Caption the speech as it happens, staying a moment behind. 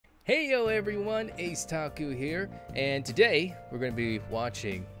Hey yo everyone, Ace Taku here, and today we're going to be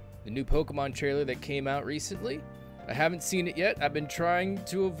watching the new Pokemon trailer that came out recently. I haven't seen it yet. I've been trying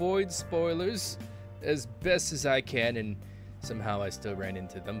to avoid spoilers as best as I can, and somehow I still ran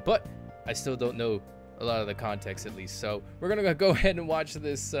into them, but I still don't know a lot of the context at least. So we're going to go ahead and watch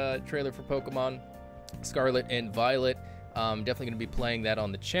this trailer for Pokemon Scarlet and Violet. Definitely going to be playing that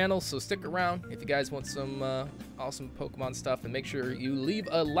on the channel, so stick around if you guys want some awesome Pokemon stuff, and make sure you leave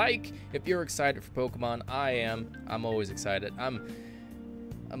a like if you're excited for Pokemon. I am. I'm always excited. I'm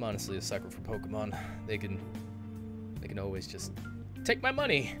honestly a sucker for Pokemon. They can always just take my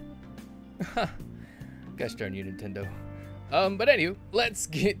money. Gosh darn you, Nintendo. But anyway, let's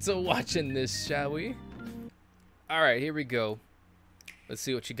get to watching this, shall we? All right, here we go. Let's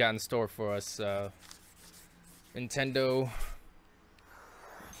see what you got in store for us. Nintendo,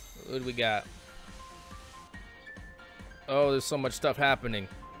 what do we got? Oh, there's so much stuff happening.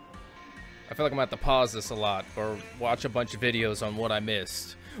 I feel like I'm gonna have to pause this a lot or watch a bunch of videos on what I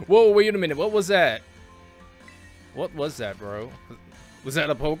missed. Whoa, wait a minute, what was that? What was that, bro? Was that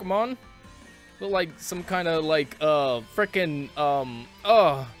a Pokemon? Looked like some kind of like freaking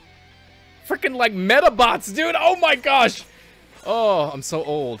like Metabots, dude. Oh my gosh. Oh, I'm so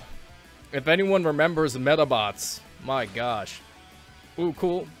old. If anyone remembers Metabots, my gosh. Ooh,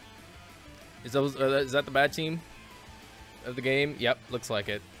 cool. Is that the bad team of the game? Yep, looks like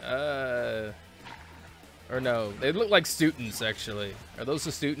it. Or no, they look like students actually. Are those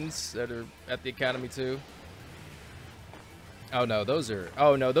the students that are at the academy too? Oh no, those are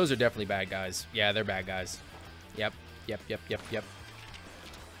definitely bad guys. Yeah, they're bad guys. Yep.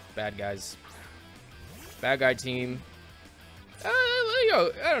 Bad guys. Bad guy team.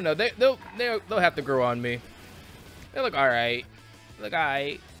 I don't know. They'll have to grow on me. They look all right. Look all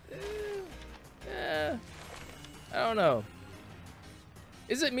right. I don't know.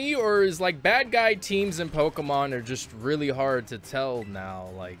 Is it me, or is like bad guy teams in Pokemon are just really hard to tell now?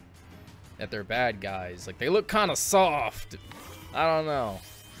 Like that they're bad guys. Like they look kind of soft. I don't know.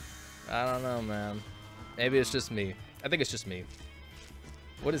 I don't know, man. Maybe it's just me. I think it's just me.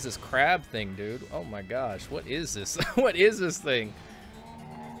 What is this crab thing, dude? Oh my gosh, what is this? What is this thing?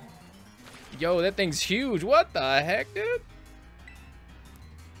 Yo, that thing's huge. What the heck, dude?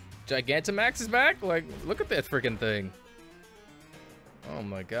 Gigantamax is back? Like, look at that freaking thing. Oh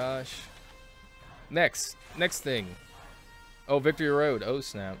my gosh. Next thing. Oh, Victory Road. Oh,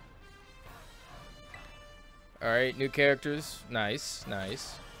 snap. All right, new characters. Nice.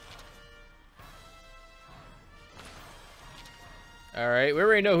 Alright, we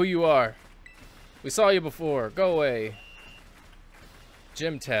already know who you are. We saw you before. Go away.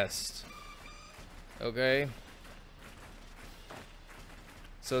 Gym test. Okay.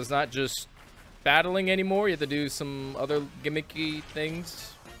 So it's not just battling anymore. You have to do some other gimmicky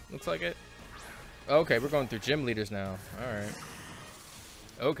things. Looks like it. Okay, we're going through gym leaders now. Alright.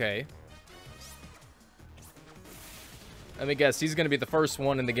 Okay. Let me guess. He's going to be the first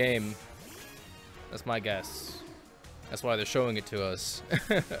one in the game. That's my guess. That's why they're showing it to us.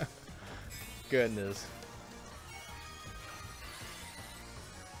 Goodness.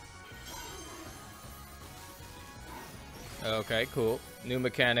 Okay, cool. New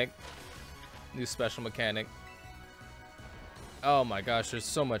mechanic. New special mechanic. Oh my gosh, there's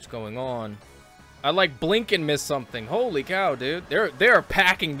so much going on. I like blink and miss something. Holy cow, dude. They're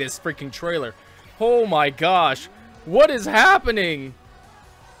packing this freaking trailer. Oh my gosh. What is happening?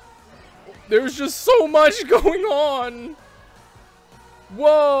 There's just so much going on.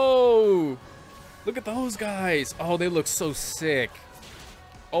 Whoa. Look at those guys. Oh, they look so sick.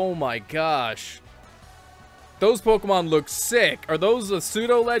 Oh my gosh. Those Pokemon look sick. Are those the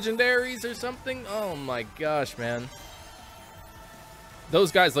pseudo legendaries or something? Oh my gosh, man.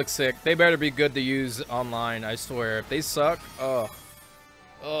 Those guys look sick. They better be good to use online, I swear. If they suck, oh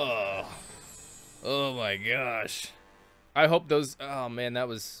my gosh. I hope those, oh man, that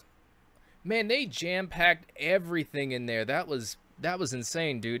was... Man, they jam-packed everything in there. That was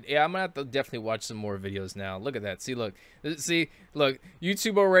insane, dude. Yeah, I'm gonna have to definitely watch some more videos now. Look at that. See, look.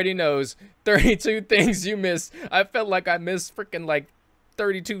 YouTube already knows 32 things you missed. I felt like I missed freaking like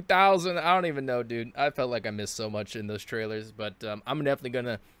 32,000. I don't even know, dude. I felt like I missed so much in those trailers, but I'm definitely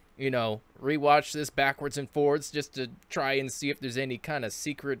gonna, you know, rewatch this backwards and forwards just to try and see if there's any kind of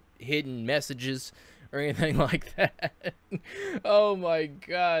secret hidden messages or anything like that. Oh my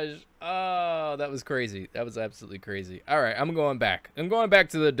gosh. Oh, that was crazy. That was absolutely crazy. All right, I'm going back. I'm going back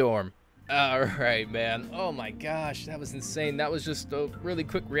to the dorm. All right, man. Oh my gosh, that was insane. That was just a really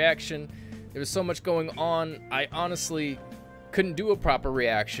quick reaction. There was so much going on. I honestly couldn't do a proper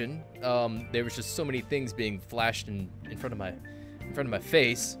reaction. There was just so many things being flashed in front of my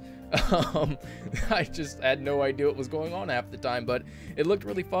face. Um, I just had no idea what was going on half the time, but it looked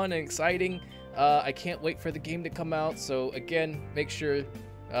really fun and exciting. I can't wait for the game to come out. So again, make sure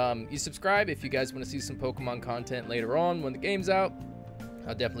you subscribe if you guys want to see some Pokemon content later on when the game's out.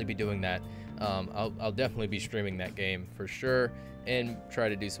 I'll definitely be doing that. I'll definitely be streaming that game for sure and try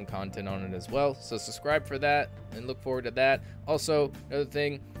to do some content on it as well. So subscribe for that and look forward to that. Also, another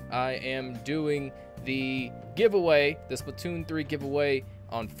thing, I am doing the giveaway, the Splatoon 3 giveaway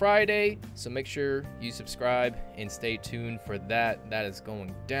on Friday. So make sure you subscribe and stay tuned for that. That is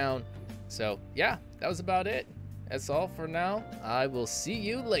going down. So yeah, that was about it. That's all for now. I will see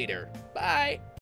you later. Bye.